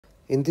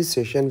In this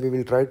session, we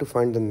will try to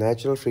find the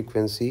natural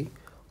frequency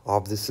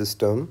of the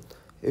system.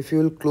 If you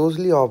will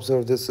closely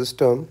observe the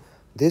system,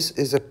 this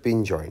is a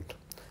pin joint.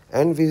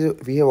 And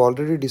we have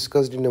already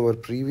discussed in our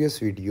previous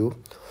video,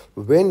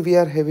 when we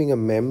are having a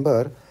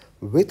member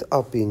with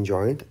a pin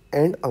joint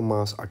and a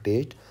mass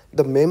attached,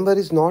 the member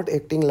is not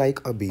acting like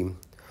a beam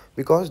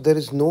because there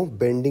is no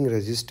bending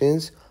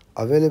resistance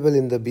available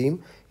in the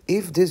beam.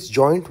 If this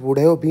joint would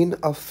have been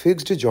a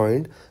fixed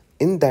joint,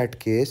 in that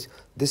case,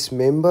 this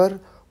member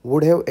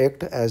would have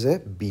acted as a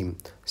beam.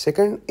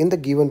 Second, in the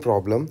given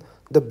problem,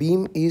 the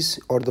beam is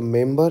or the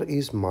member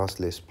is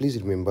massless.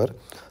 Please remember,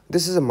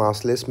 this is a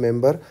massless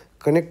member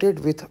connected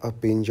with a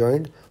pin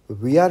joint.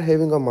 We are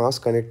having a mass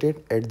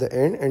connected at the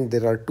end and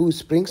there are two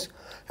springs,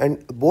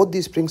 and both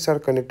these springs are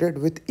connected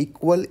with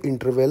equal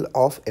interval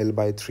of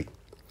L/3.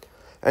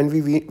 And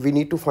we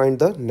need to find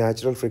the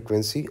natural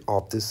frequency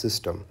of this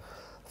system.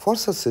 For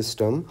such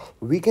system,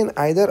 we can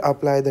either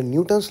apply the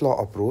Newton's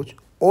law approach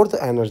or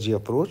the energy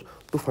approach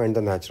to find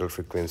the natural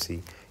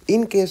frequency.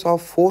 In case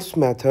of force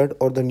method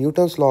or the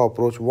Newton's law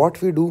approach,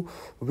 what we do,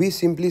 we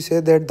simply say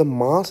that the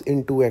mass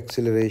into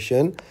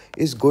acceleration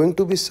is going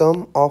to be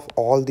sum of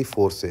all the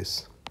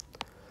forces.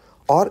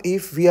 Or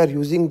if we are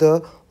using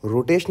the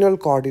rotational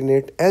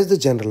coordinate as the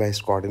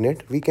generalized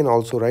coordinate, we can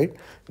also write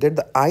that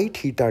the I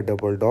theta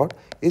double dot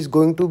is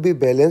going to be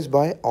balanced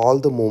by all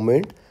the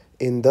moment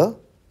in the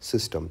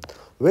system.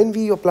 When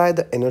we apply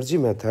the energy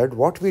method,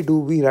 what we do,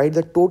 we write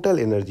the total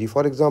energy.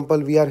 For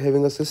example, we are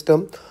having a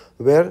system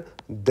where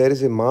there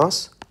is a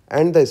mass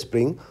and the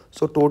spring.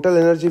 So total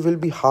energy will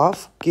be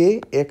half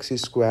kx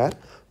square,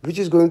 which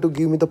is going to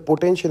give me the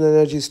potential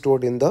energy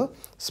stored in the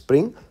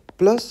spring,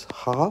 plus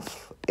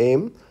half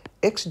m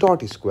x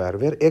dot square,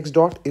 where x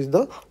dot is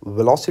the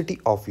velocity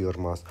of your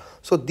mass.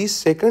 So this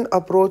second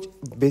approach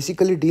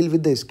basically deal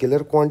with the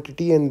scalar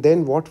quantity, and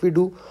then what we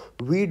do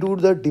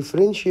the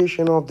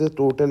differentiation of the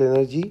total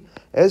energy.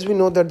 As we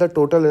know that the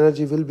total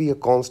energy will be a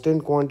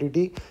constant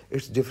quantity,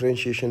 its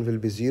differentiation will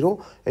be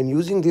 0, and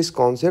using this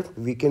concept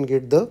we can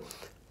get the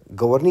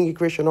governing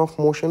equation of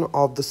motion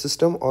of the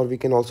system, or we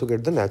can also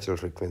get the natural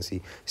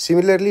frequency.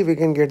 Similarly, we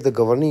can get the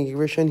governing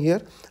equation here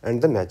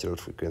and the natural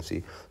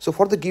frequency. So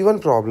for the given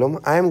problem,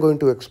 I am going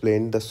to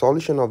explain the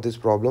solution of this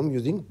problem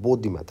using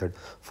both the method.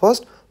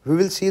 First, we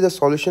will see the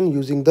solution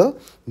using the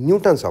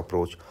Newton's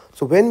approach.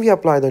 So when we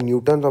apply the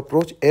Newton's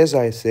approach, as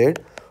I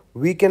said,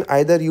 we can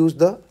either use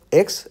the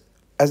x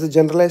as the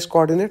generalized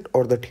coordinate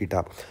or the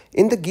theta.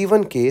 In the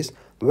given case,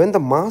 when the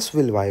mass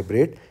will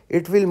vibrate,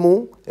 it will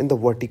move in the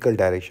vertical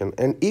direction,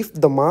 and if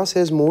the mass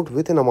has moved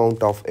with an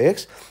amount of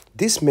x,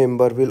 this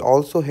member will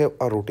also have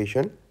a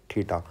rotation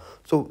theta.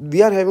 So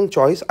we are having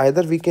choice,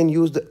 either we can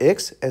use the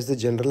x as the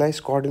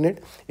generalized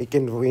coordinate, we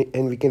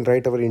can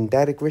write our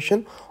entire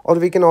equation, or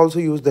we can also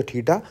use the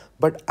theta,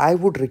 but I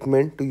would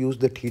recommend to use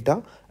the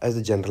theta as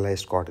the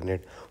generalized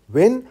coordinate.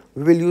 When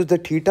we will use the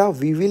theta,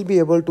 we will be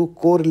able to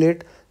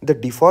correlate the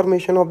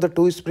deformation of the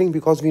two spring,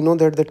 because we know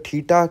that the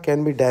theta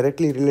can be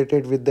directly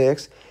related with the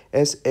x,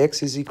 as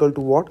x is equal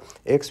to what?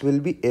 X will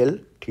be L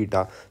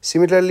theta.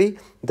 Similarly,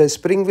 the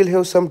spring will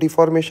have some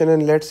deformation,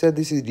 and let's say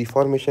this is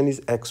deformation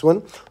is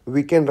x1.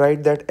 We can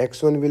write that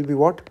x1 will be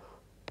what?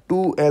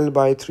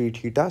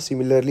 2L/3 theta.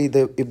 Similarly,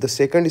 if the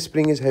second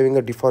spring is having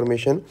a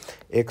deformation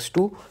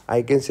x2,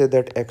 I can say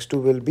that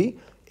x2 will be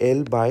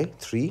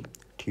L/3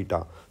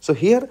 theta. So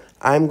here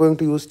I am going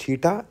to use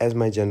theta as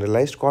my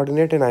generalized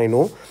coordinate, and I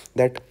know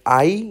that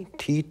I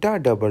theta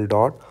double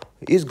dot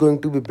is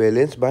going to be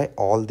balanced by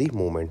all the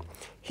moment.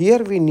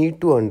 Here we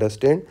need to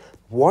understand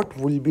what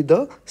will be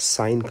the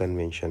sign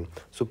convention.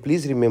 So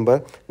please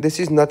remember, this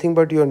is nothing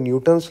but your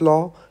Newton's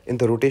law in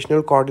the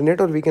rotational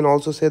coordinate, or we can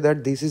also say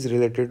that this is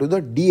related to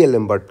the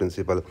D'Alembert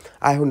principle.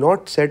 I have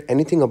not said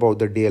anything about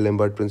the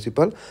D'Alembert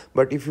principle,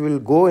 but if you will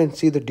go and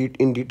see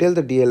in detail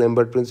the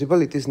D'Alembert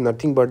principle, it is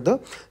nothing but the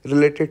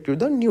related to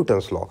the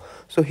Newton's law.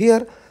 So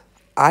here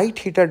I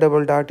theta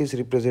double dot is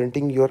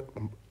representing your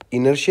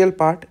inertial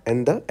part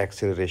and the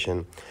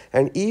acceleration,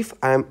 and if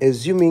I am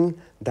assuming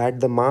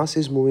that the mass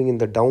is moving in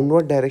the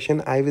downward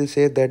direction, I will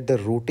say that the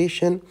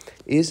rotation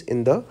is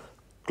in the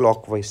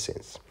clockwise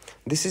sense.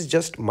 This is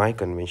just my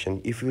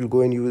convention. If you will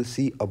go and you will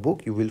see a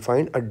book, you will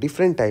find a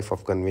different type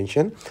of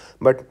convention.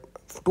 But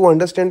to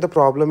understand the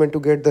problem and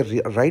to get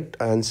the right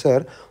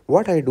answer,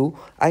 what I do,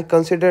 I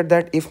consider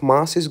that if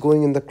mass is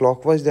going in the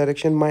clockwise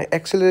direction, my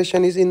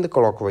acceleration is in the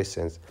clockwise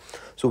sense.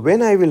 So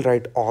when I will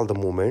write all the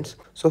moments,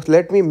 so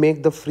let me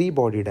make the free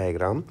body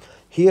diagram.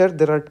 Here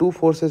there are two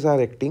forces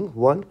are acting.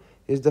 One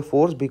is the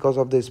force because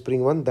of the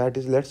spring one, that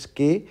is let's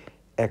k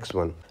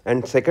x1,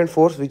 and second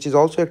force which is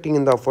also acting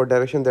in the upward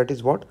direction, that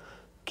is what?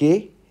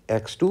 K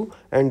x2,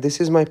 and this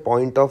is my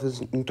point of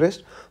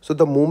interest. So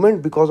the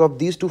movement because of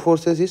these two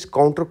forces is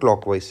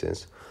counterclockwise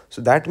sense.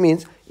 So that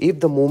means if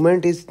the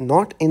movement is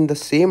not in the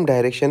same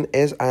direction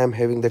as I am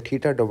having the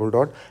theta double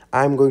dot,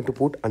 I am going to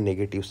put a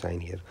negative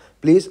sign here.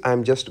 Please, I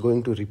am just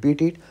going to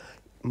repeat it.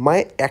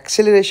 My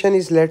acceleration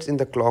is let's in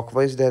the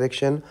clockwise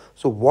direction,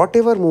 so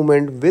whatever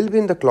movement will be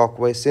in the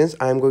clockwise sense,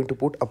 I am going to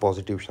put a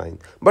positive sign,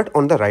 but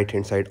on the right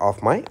hand side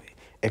of my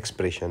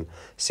expression.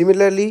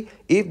 Similarly,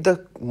 if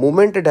the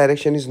moment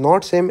direction is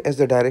not same as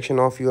the direction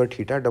of your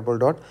theta double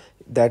dot,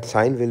 that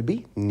sign will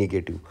be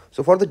negative.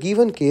 So for the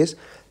given case,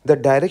 the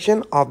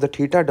direction of the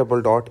theta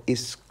double dot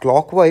is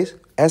clockwise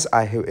as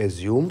I have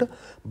assumed,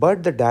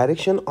 but the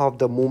direction of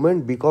the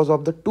movement because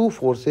of the two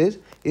forces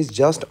is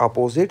just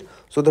opposite.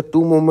 So the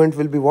two movement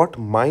will be what?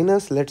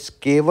 Minus, let's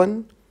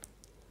k1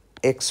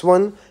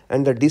 x1,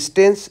 and the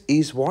distance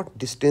is what?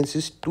 Distance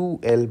is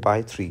 2L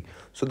by 3.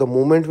 So the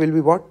moment will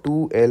be what?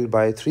 2L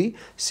by 3.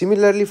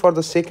 Similarly, for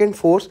the second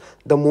force,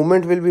 the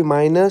moment will be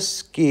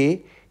minus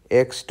k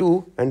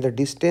x2, and the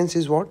distance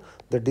is what?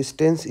 The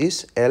distance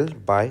is L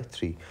by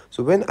 3.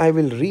 So when I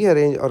will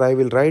rearrange, or I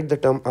will write the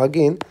term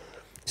again,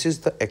 this is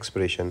the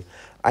expression.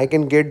 I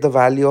can get the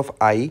value of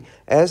I,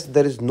 as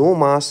there is no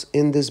mass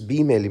in this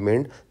beam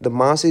element. The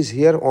mass is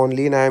here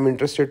only, and I am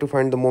interested to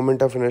find the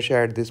moment of inertia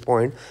at this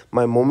point.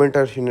 My moment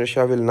of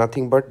inertia will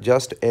nothing but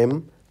just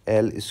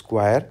ml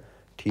square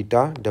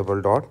theta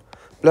double dot,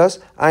 plus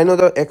I know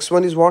the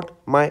x1 is what?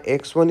 My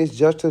x1 is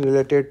just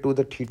related to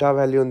the theta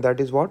value, and that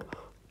is what?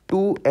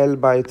 2L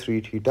by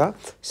 3 theta.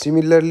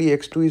 Similarly,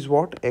 x2 is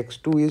what?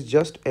 X2 is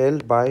just L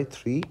by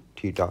 3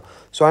 theta.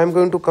 So I am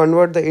going to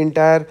convert the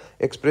entire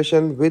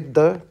expression with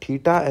the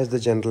theta as the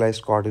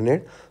generalized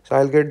coordinate. So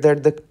I'll get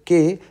that the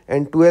k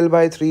and 2L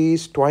by 3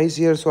 is twice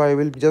here. So I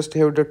will just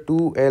have the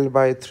 2L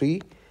by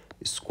 3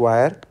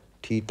 square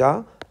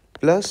theta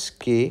plus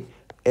k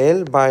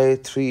L by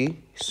 3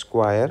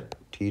 square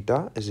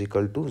theta is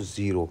equal to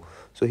 0.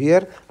 So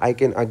here I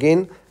can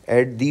again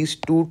add these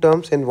two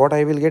terms, and what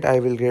I will get? I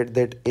will get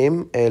that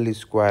ml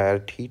square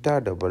theta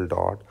double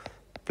dot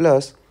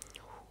plus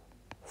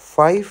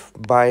 5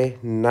 by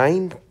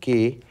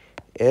 9k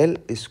L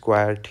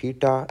square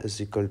theta is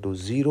equal to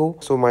 0.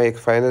 So my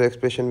final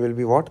expression will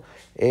be what?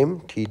 M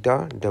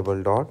theta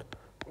double dot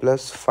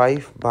plus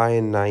 5 by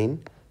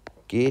 9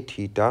 k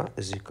theta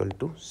is equal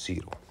to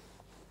 0.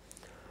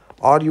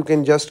 Or you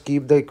can just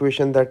keep the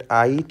equation that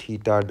I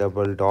theta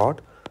double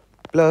dot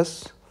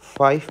plus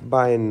 5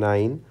 by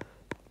 9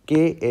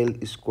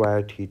 kl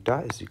square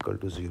theta is equal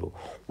to 0.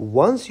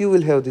 Once you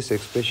will have this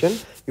expression,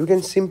 you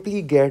can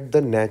simply get the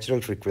natural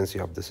frequency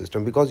of the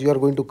system, because you are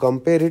going to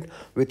compare it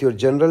with your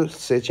general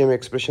Sechem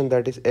expression,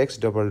 that is x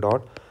double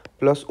dot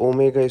plus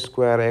omega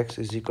square x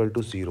is equal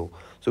to 0.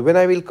 So when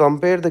I will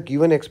compare the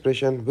given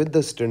expression with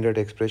the standard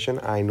expression,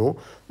 I know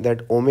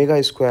that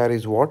omega square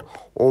is what?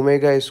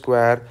 Omega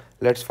square,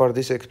 let's for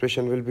this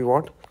expression will be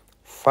what?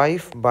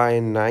 5 by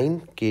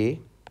 9k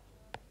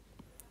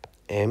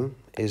m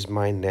is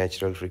my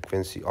natural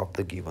frequency of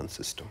the given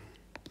system.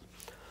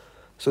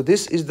 So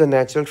this is the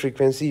natural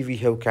frequency we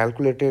have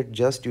calculated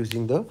just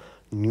using the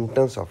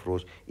Newton's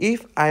approach.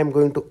 If I am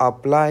going to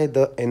apply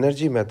the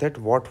energy method,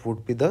 what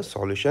would be the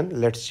solution?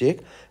 Let's check.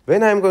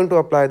 When I am going to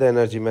apply the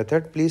energy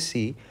method, please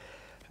see,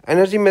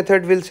 energy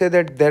method will say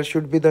that there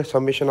should be the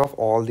summation of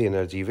all the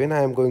energy. When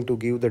I am going to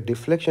give the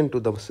deflection to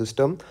the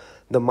system,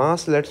 the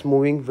mass let's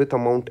moving with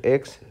amount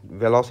x,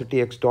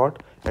 velocity x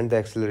dot, and the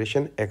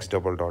acceleration x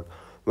double dot.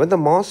 When the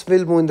mass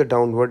will move in the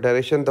downward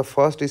direction, the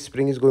first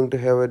spring is going to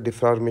have a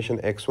deformation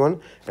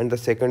x1, and the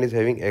second is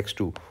having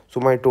x2. So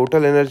my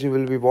total energy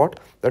will be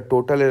what? The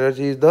total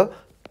energy is the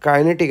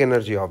kinetic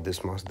energy of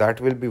this mass. That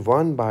will be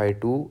 1 by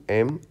 2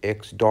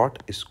 mx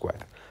dot square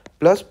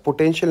plus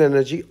potential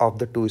energy of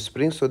the two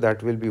springs. So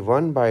that will be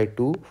 1 by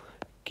 2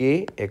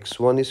 k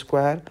x1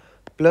 square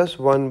plus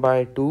 1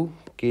 by 2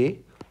 k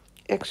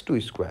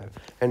x2 square.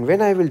 And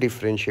when I will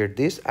differentiate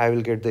this, I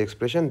will get the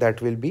expression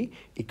that will be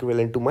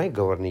equivalent to my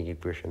governing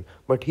equation.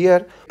 But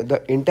here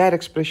the entire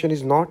expression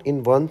is not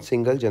in one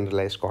single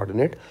generalized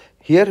coordinate.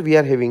 Here we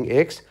are having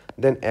x,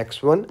 then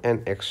x1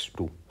 and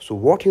x2. So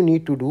what you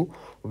need to do,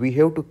 we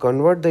have to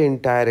convert the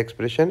entire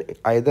expression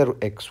either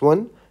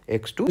x1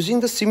 x2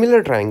 using the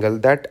similar triangle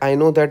that I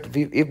know that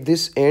if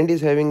this end is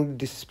having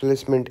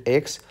displacement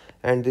x,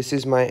 and this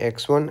is my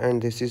x1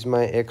 and this is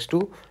my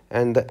x2,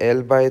 and the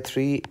L by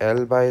 3,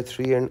 L by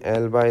 3 and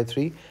L by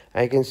 3,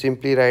 I can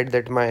simply write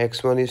that my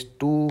x1 is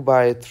 2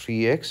 by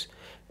 3x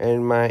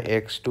and my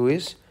x2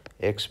 is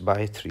x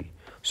by 3.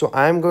 So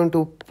I am going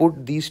to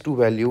put these two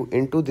values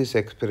into this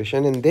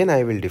expression, and then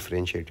I will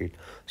differentiate it.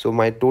 So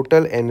my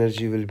total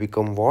energy will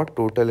become what?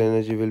 Total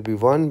energy will be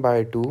 1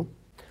 by 2,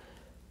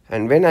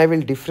 and when I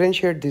will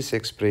differentiate this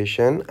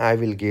expression, I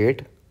will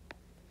get,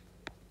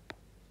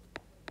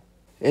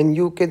 and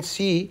you can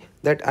see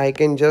that I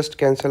can just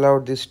cancel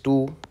out this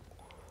 2.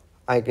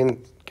 I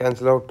can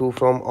cancel out 2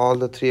 from all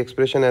the three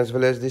expression, as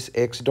well as this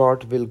x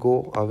dot will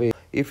go away.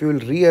 If you will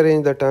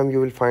rearrange the term, you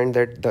will find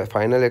that the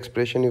final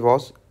expression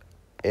was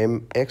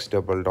mx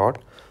double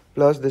dot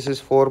plus this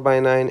is 4 by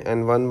 9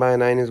 and 1 by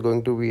 9 is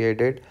going to be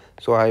added.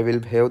 So I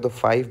will have the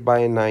 5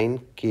 by 9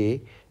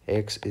 k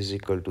x is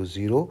equal to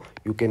 0.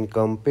 You can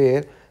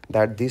compare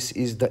that this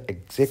is the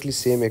exactly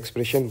same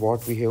expression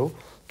what we have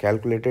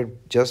calculated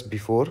just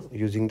before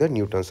using the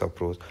Newton's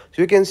approach.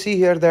 So you can see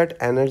here that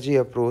energy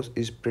approach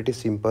is pretty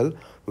simple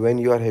when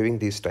you are having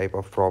this type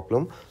of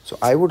problem. So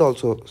I would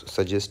also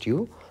suggest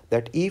you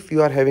that if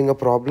you are having a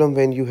problem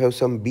when you have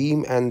some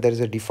beam and there is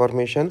a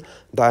deformation,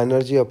 the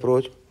energy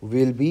approach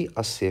will be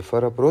a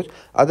safer approach.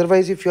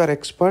 Otherwise, if you are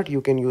expert,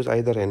 you can use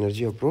either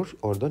energy approach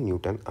or the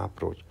Newton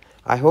approach.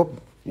 I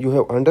hope you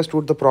have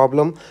understood the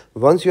problem.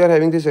 Once you are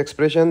having this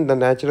expression, the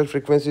natural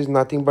frequency is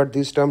nothing but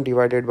this term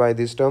divided by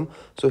this term.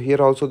 So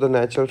here also the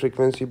natural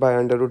frequency by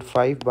under root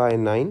 5 by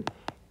 9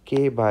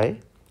 k by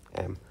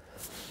m.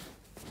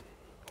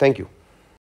 Thank you.